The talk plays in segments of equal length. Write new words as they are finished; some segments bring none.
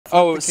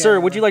Oh, sir,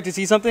 would you like to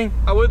see something?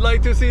 I would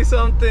like to see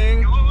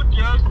something.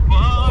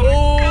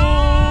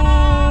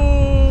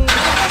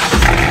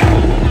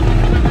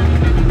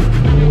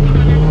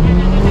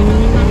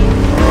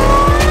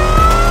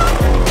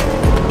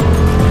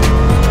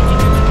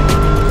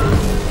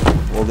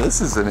 Well,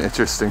 this is an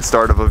interesting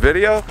start of a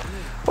video.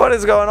 What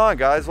is going on,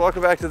 guys?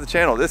 Welcome back to the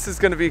channel. This is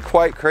going to be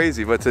quite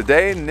crazy, but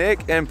today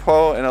Nick and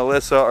Poe and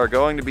Alyssa are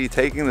going to be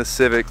taking the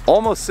Civic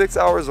almost 6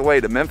 hours away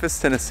to Memphis,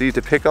 Tennessee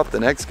to pick up the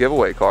next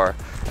giveaway car.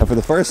 And for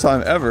the first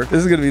time ever,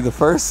 this is going to be the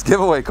first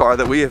giveaway car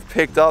that we have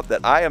picked up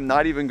that I am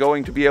not even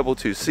going to be able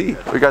to see.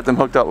 We got them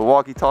hooked up with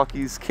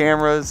walkie-talkies,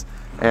 cameras,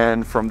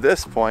 and from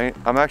this point,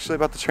 I'm actually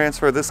about to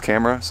transfer this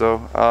camera,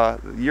 so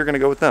you're going to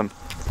go with them.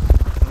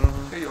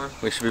 Here you are.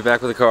 We should be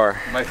back with the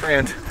car. My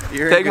friend.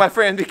 Take my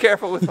friend, be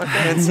careful with my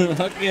friends.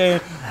 Okay,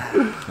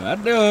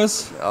 that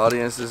does. The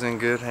audience is in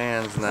good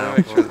hands now.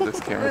 Make sure that this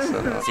camera's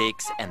set up.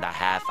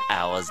 6.5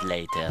 hours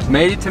later.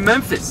 Made it to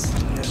Memphis.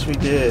 Yes, we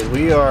did.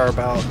 We are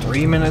about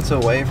 3 minutes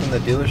away from the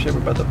dealership. We're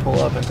about to pull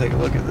up and take a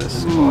look at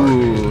this car.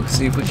 Ooh,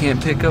 see if we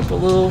can't pick up a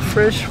little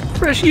fresh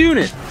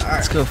unit.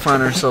 Let's go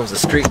find ourselves a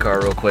street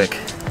car real quick.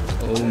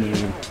 Oh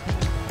man.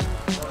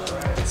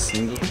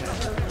 Single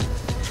cab.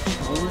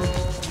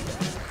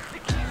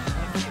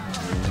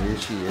 Here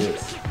she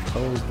is.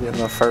 Oh, getting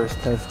my first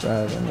test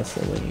drive in the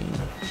Celine.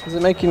 Does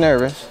it make you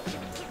nervous?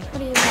 What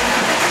do you mean?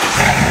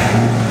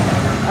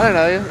 I don't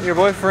know. Your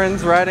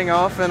boyfriend's riding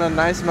off in a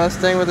nice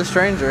Mustang with a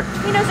stranger.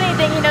 If he knows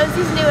anything, he knows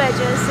these new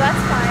edges, so that's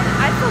fine.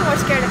 I'd feel more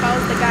scared if I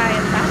was the guy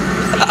in the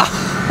passenger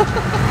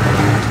seat.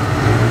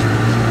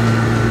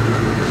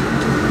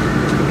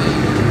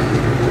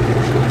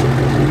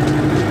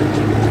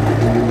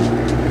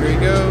 Here he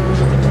goes.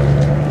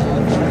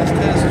 Let's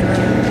test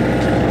drive.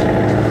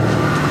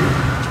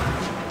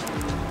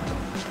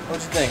 What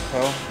you think,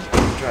 Poe?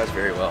 It drives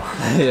very well.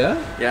 Yeah?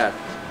 Yeah.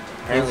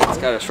 Apparently it's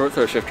got a short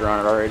throw shifter on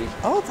it already.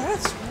 Oh,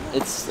 that's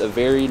It's a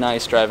very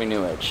nice driving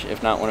new edge,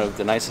 if not one of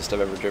the nicest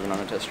I've ever driven on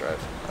a test drive.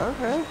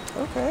 okay.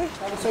 Okay.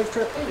 Have a safe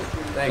trip.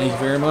 Thank you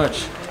very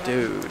much.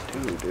 Dude,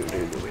 we made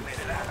it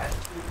happen.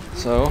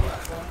 So,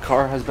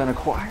 car has been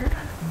acquired.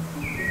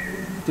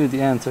 Do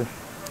the answer.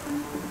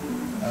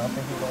 I don't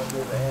think he's gonna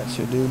do the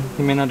answer, dude.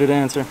 He may not do the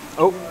answer.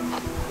 Oh.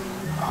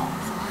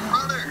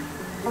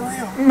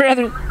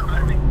 Brother.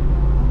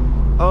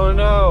 Oh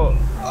no.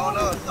 Oh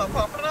no, stop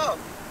popping up.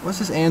 What's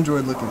this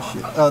Android looking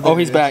shit? Oh,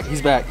 he's back.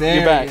 He's back. There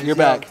You're back. he is. You're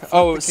Yo, back. fuck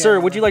Oh, the sir,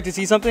 camera. would you like to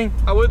see something?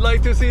 I would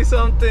like to see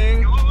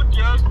something.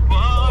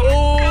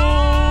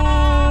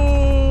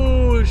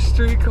 Oh,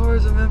 street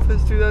cars in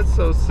Memphis, dude, that's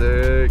so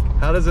sick.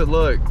 How does it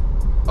look?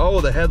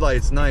 Oh, the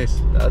headlight's nice.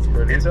 That's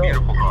pretty. It's a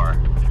beautiful car,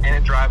 and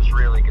it drives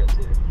really good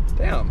too.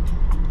 Damn.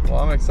 Well,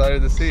 I'm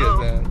excited to see it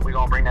then. We're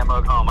gonna bring that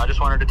mug home. I just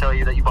wanted to tell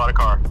you that you bought a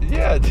car.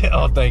 Yeah.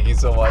 Oh, thank you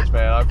so much,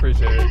 man. I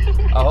appreciate it.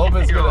 I hope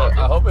it's You're gonna. welcome.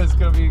 I hope it's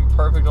gonna be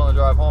perfect on the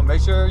drive home.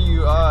 Make sure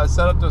you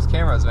set up those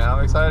cameras, man.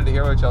 I'm excited to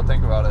hear what y'all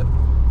think about it.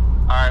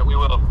 All right, we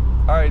will.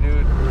 All right,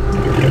 dude.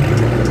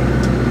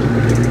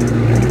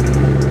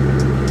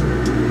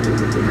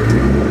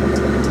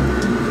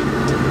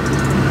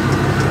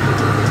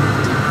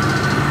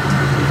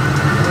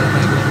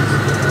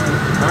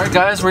 All right,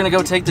 guys, we're gonna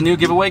go take the new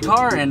giveaway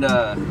car and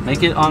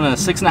make it on a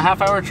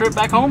 6.5 hour trip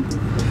back home.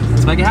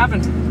 Let's make it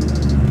happen.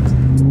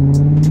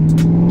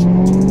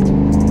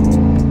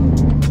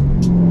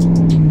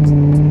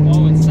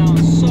 Oh, it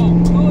sounds so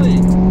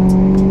good.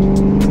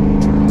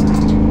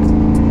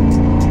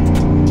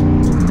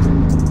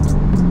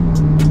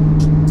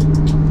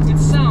 It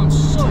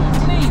sounds so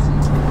amazing.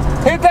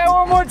 Hit that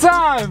one more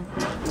time.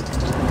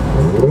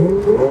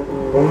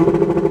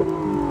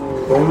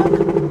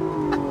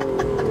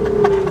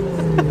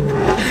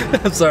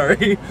 I'm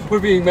sorry. We're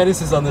being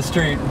menaces on the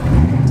street.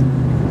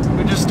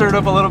 We just stirred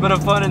up a little bit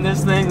of fun in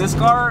this thing. This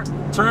car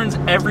turns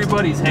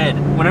everybody's head.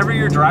 Whenever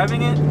you're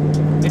driving it,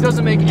 it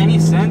doesn't make any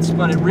sense,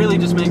 but it really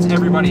just makes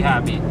everybody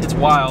happy. It's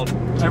wild.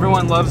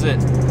 Everyone loves it.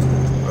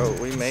 Bro,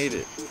 we made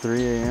it.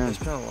 3 a.m. It's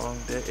been a long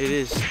day. It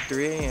is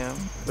 3 a.m.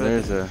 but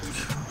There's a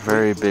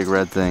very big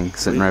red thing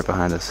sitting right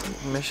behind us.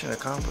 Mission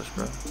accomplished,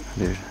 bro.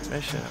 Dude,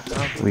 Mission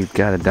accomplished. we've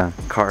got it done.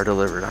 Car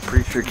delivered. I'm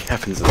pretty sure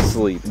Gavin's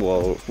asleep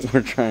while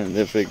we're trying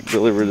to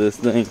deliver this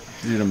thing.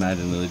 Dude,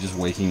 imagine really just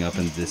waking up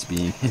and this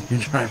being in your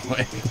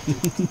driveway.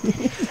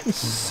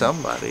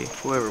 Somebody,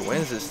 whoever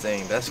wins this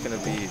thing, that's gonna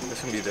be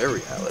their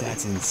reality.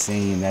 That's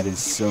insane. That is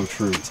so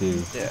true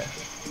too. Yeah.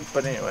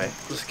 But anyway,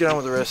 let's get on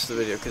with the rest of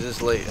the video because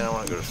it's late and I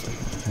want to go to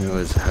sleep. It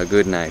was a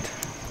good night.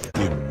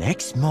 The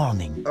next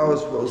morning. I was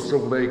supposed to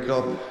wake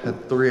up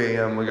at 3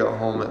 a.m. We got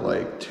home at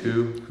like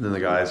 2. Then the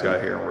guys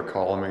got here and were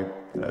calling me,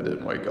 and I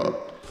didn't wake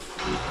up.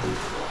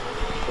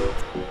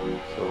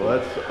 So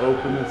let's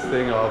open this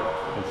thing up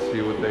and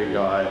see what they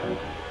got.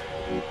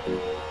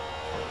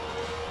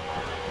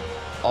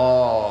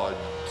 Oh,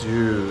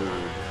 dude.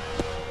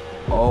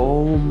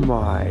 Oh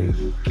my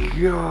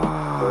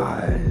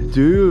God.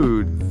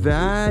 Dude,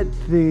 that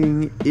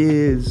thing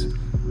is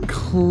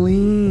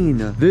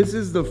clean. This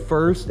is the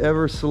first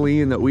ever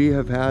Celine that we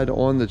have had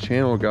on the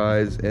channel,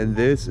 guys, and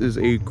this is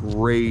a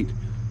great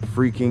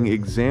freaking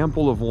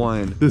example of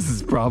one. This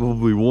is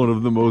probably one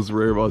of the most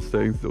rare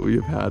Mustangs that we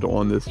have had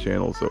on this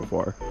channel so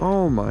far.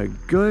 Oh my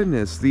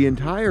goodness, the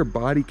entire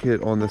body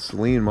kit on the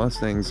Saleen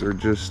Mustangs are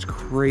just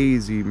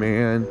crazy,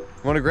 man.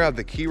 I want to grab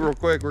the key real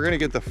quick. We're gonna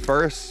get the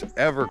first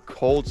ever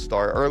cold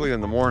start early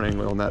in the morning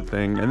on that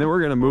thing, and then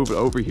we're gonna move it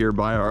over here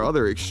by our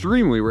other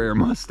extremely rare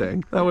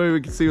Mustang. That way we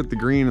can see what the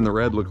green and the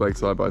red look like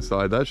side by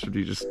side. That should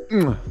be just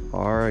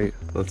all right,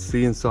 let's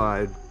see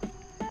inside.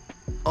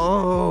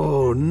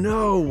 Oh,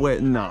 no way,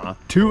 nah.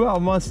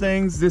 2-valve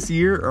Mustangs this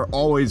year are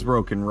always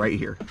broken right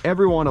here.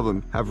 Every one of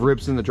them have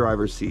rips in the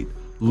driver's seat.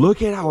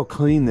 Look at how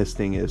clean this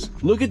thing is.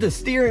 Look at the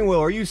steering wheel.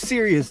 Are you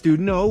serious, dude?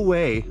 No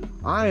way.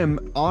 I am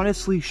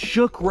honestly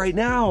shook right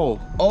now.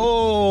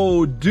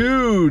 Oh,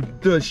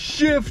 dude, the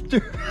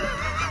shifter.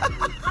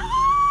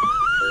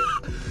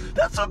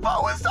 That's what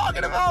Bo was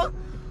talking about.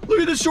 Look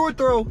at the short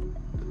throw.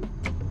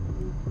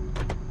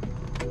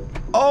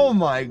 Oh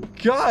my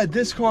God,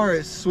 this car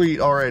is sweet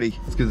already.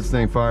 Let's get this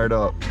thing fired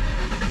up.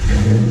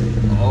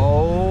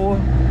 Oh,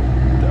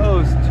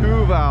 those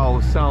 2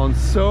 valves sound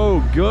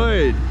so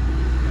good.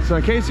 So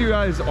in case you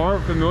guys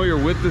aren't familiar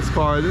with this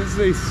car, this is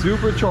a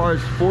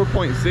supercharged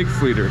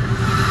 4.6 liter.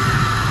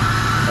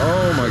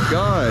 Oh my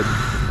God.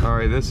 All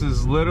right, this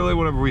is literally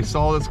whenever we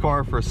saw this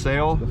car for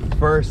sale, the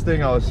first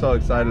thing I was so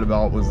excited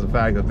about was the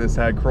fact that this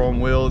had chrome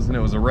wheels and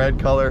it was a red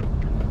color.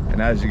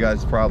 And as you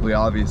guys probably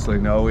obviously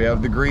know, we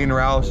have the green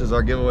Roush as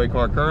our giveaway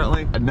car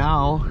currently. And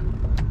now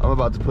I'm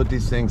about to put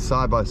these things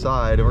side by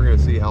side and we're gonna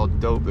see how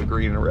dope the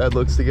green and red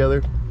looks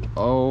together.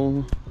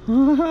 Oh,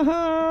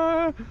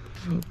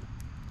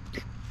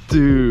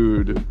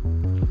 dude.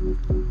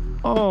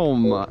 Oh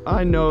my,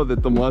 I know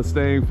that the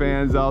Mustang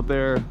fans out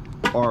there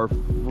are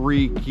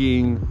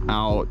freaking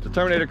out. The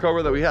Terminator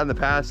Cobra that we had in the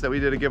past that we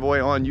did a giveaway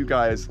on, you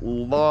guys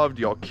loved,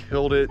 y'all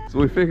killed it. So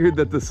we figured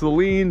that the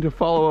Saleen to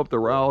follow up the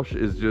Roush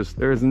is just,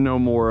 there's no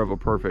more of a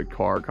perfect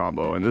car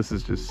combo. And this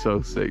is just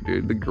so sick,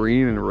 dude. The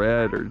green and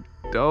red are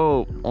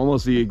dope.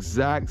 Almost the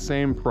exact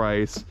same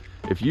price.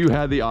 If you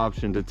had the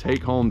option to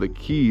take home the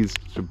keys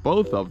to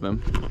both of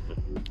them,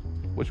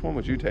 which one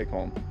would you take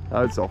home?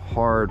 That's a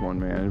hard one,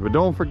 man. But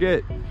don't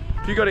forget,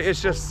 if you go to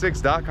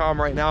itsjust6.com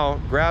right now,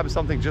 grab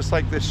something just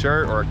like this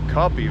shirt or a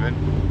cup even,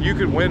 you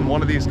could win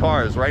one of these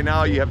cars. Right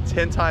now, you have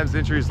 10 times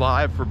entries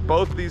live for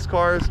both of these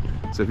cars.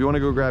 So if you want to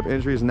go grab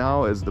entries,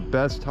 now is the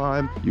best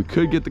time. You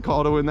could get the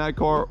call to win that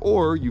car,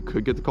 or you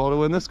could get the call to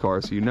win this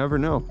car, so you never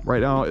know.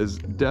 Right now is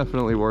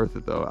definitely worth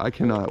it though. I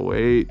cannot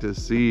wait to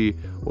see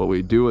what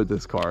we do with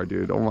this car,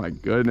 dude. Oh my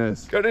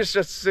goodness. Go to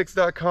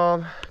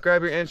itsjust6.com,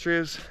 grab your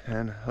entries,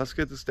 and let's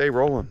get this day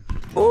rolling.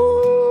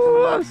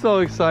 Oh, I'm so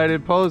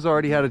excited. Poe's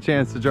already had a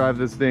chance to drive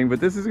this thing, but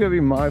this is gonna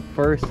be my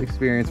first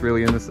experience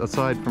really in this,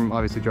 aside from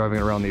obviously driving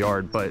it around the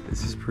yard, but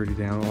this is pretty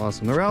damn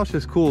awesome. The Roush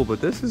is cool,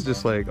 but this is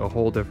just like a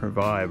whole different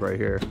vibe right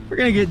here. We're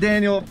gonna get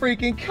Daniel a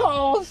freaking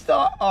cold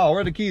start. Oh,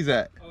 where are the keys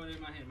at? Oh,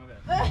 in my hand, my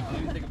bad. I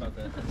didn't even think about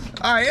that.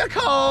 All right, a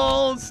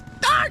cold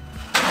start.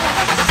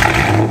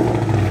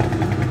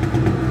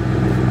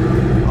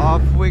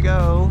 Off we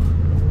go.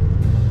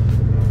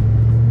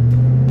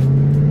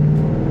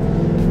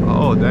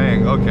 Oh,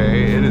 dang.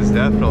 Okay, it is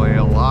definitely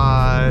a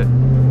lot.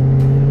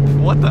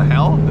 What the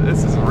hell?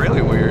 This is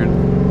really weird.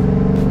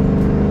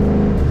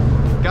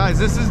 Guys,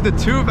 this is the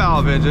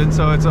 2-valve engine,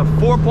 so it's a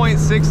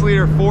 4.6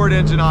 liter Ford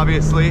engine,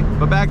 obviously.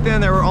 But back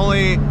then, there were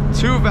only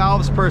 2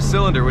 valves per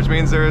cylinder, which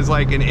means there is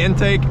like an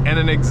intake and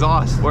an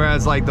exhaust.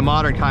 Whereas like the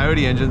modern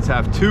Coyote engines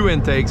have 2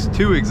 intakes,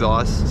 2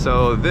 exhausts.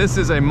 So this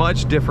is a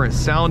much different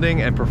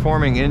sounding and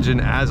performing engine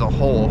as a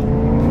whole.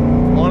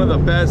 One of the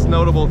best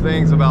notable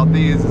things about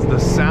these is the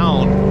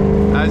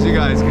sound. As you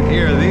guys can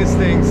hear, these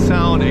things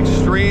sound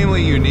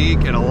extremely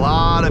unique, and a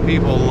lot of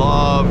people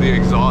love the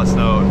exhaust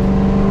note.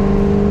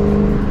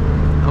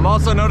 I'm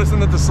also noticing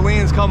that the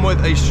Saleens come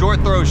with a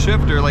short throw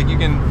shifter. Like, you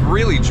can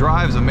really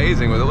drive's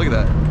amazing with it. Look at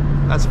that.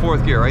 That's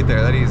 4th gear right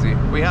there, that easy.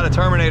 We had a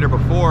Terminator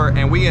before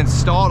and we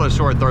installed a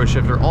short throw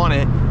shifter on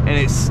it, and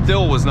it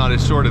still was not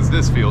as short as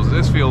this feels.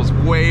 This feels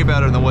way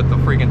better than what the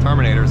freaking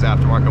Terminator's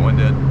aftermarket one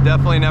did.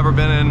 Definitely never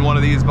been in one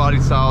of these body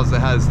styles that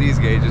has these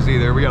gauges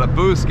either. We got a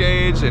boost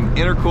gauge and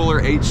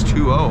intercooler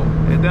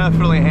H2O. It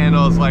definitely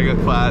handles like a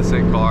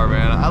classic car,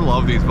 man. I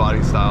love these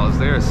body styles.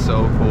 They are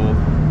so cool.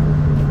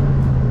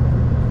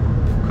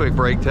 Quick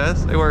brake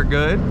test, they work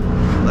good.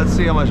 Let's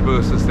see how much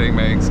boost this thing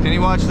makes. Can you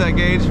watch that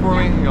gauge for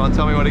me? You want to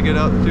tell me what to get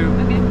up to?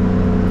 Okay.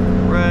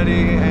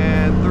 Ready,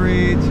 and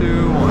 3,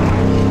 2, 1.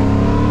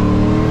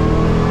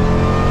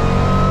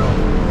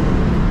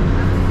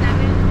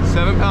 7.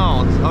 7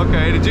 pounds.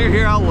 Okay, did you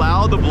hear how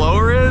loud the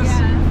blower is?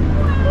 Yeah.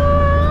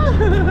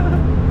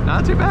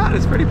 Not too bad,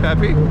 it's pretty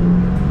peppy.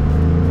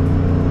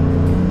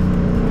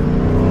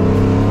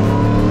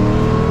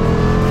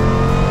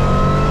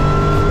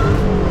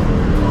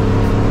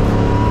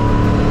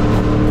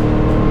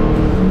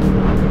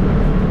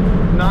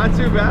 Not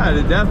too bad.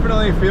 It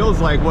definitely feels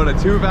like what a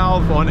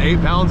 2-valve on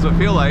 8 pounds would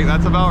feel like.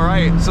 That's about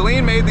right.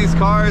 Saleen made these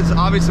cars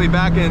obviously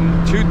back in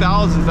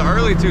 2000s, the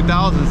early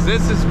 2000s.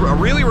 This is a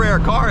really rare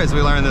car, as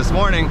we learned this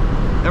morning.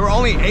 There were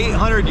only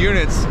 800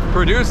 units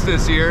produced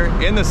this year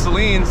in the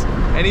Salines,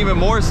 and even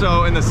more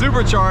so in the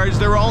Supercharged,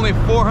 there were only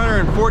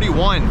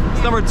 441.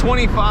 It's number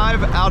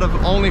 25 out of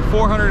only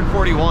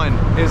 441.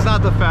 It's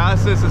not the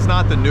fastest, it's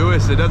not the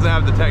newest, it doesn't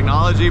have the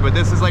technology, but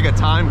this is like a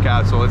time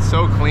capsule. It's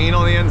so clean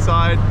on the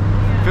inside.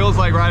 Feels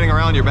like riding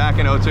around your back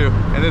in O2,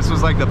 and this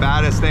was like the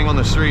baddest thing on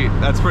the street.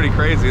 That's pretty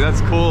crazy.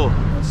 That's cool.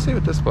 Let's see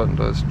what this button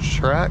does.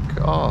 Track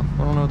off.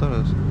 I don't know what that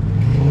is.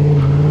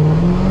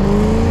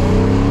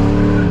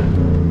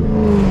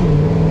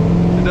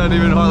 It doesn't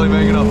even hardly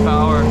make enough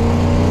power.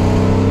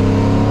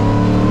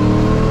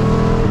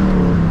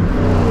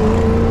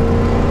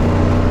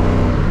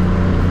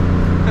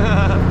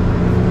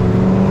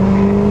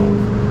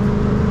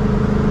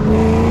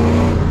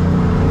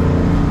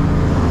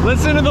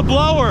 Listen to the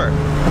blower.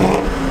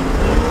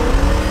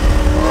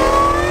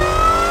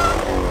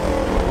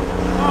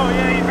 Oh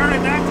yeah, you heard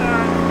it that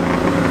time.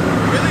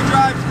 Really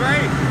drives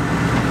great.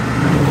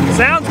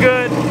 Sounds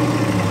good.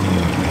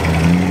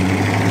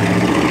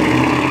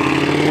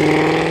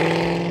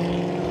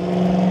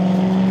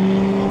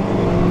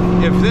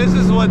 If this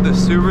is what the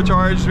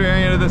supercharged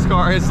variant of this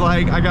car is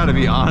like, I gotta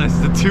be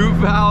honest, the two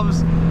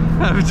valves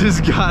have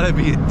just gotta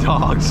be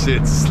dog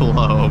shit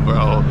slow,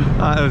 bro.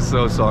 I'm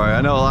so sorry.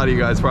 I know a lot of you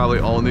guys probably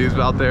own these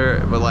out there,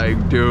 but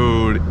like,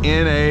 dude,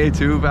 NA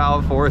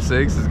 2-valve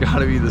 4.6 has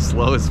gotta be the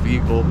slowest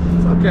vehicle.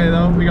 It's okay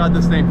though, we got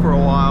this thing for a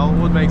while.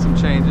 We'll make some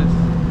changes.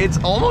 It's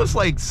almost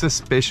like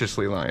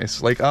suspiciously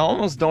nice. Like I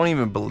almost don't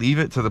even believe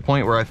it, to the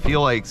point where I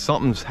feel like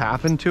something's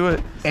happened to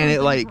it. And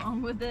it like,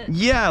 wrong with it.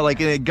 yeah, like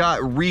it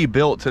got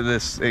rebuilt to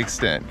this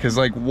extent. Cause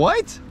like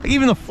what? Like,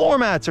 even the floor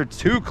mats are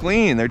too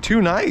clean. They're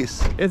too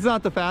nice. It's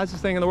not the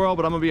fastest thing in the world,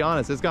 but I'm gonna be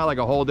honest, it's got like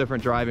a whole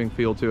different driving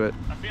feel to it.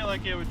 I feel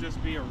like it would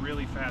just be a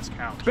really fast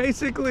couch.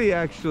 Basically,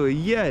 actually,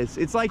 yes.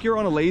 It's like you're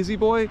on a Lazy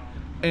Boy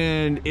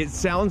and it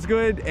sounds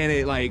good and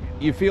it like,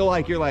 you feel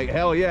like you're like,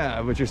 hell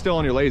yeah, but you're still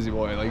on your Lazy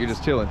Boy. Like you're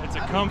just chilling. It's a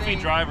comfy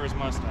driver's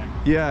Mustang.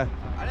 Yeah.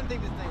 I didn't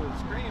think this thing would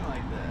scream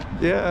like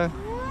that. Yeah.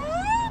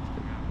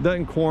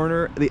 Doesn't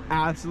corner the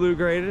absolute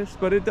greatest,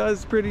 but it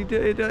does pretty,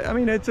 I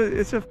mean, it's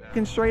a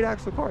fucking straight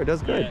axle car. It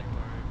does good.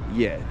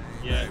 Yeah.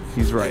 Yeah.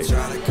 He's right.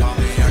 Try to call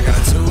me, I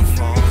got 2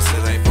 phones,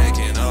 still ain't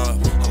picking up.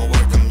 I'ma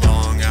work them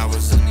long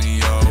hours in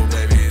the O,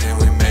 baby, then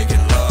we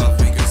making love.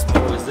 We can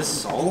smoke. Was this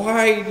salt?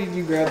 Why did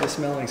you grab the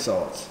smelling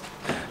salts?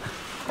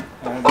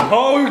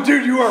 Oh,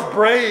 dude, you are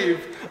brave.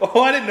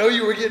 Oh, I didn't know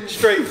you were getting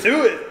straight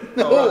to it.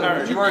 No.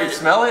 You already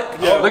smell it?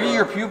 Yeah. Look at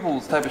your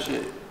pupils type of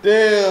shit.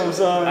 Damn,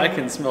 son. I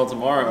can smell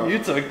tomorrow. You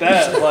took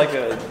that like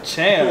a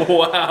champ.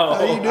 Wow.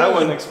 How you doing? I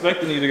wasn't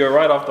expecting you to go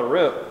right off the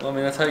rip. I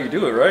mean, that's how you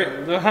do it, right? I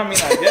mean,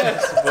 I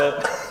guess,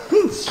 but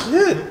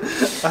Shit.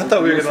 I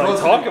thought we were gonna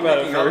talk about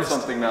it first.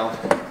 Something now.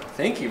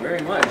 Thank you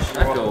very much.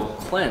 I feel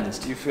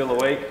cleansed. Do you feel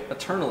awake?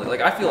 Eternally.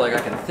 Like I feel like I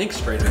can think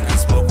straight now.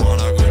 Smoke one,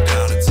 I'll go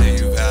down and take you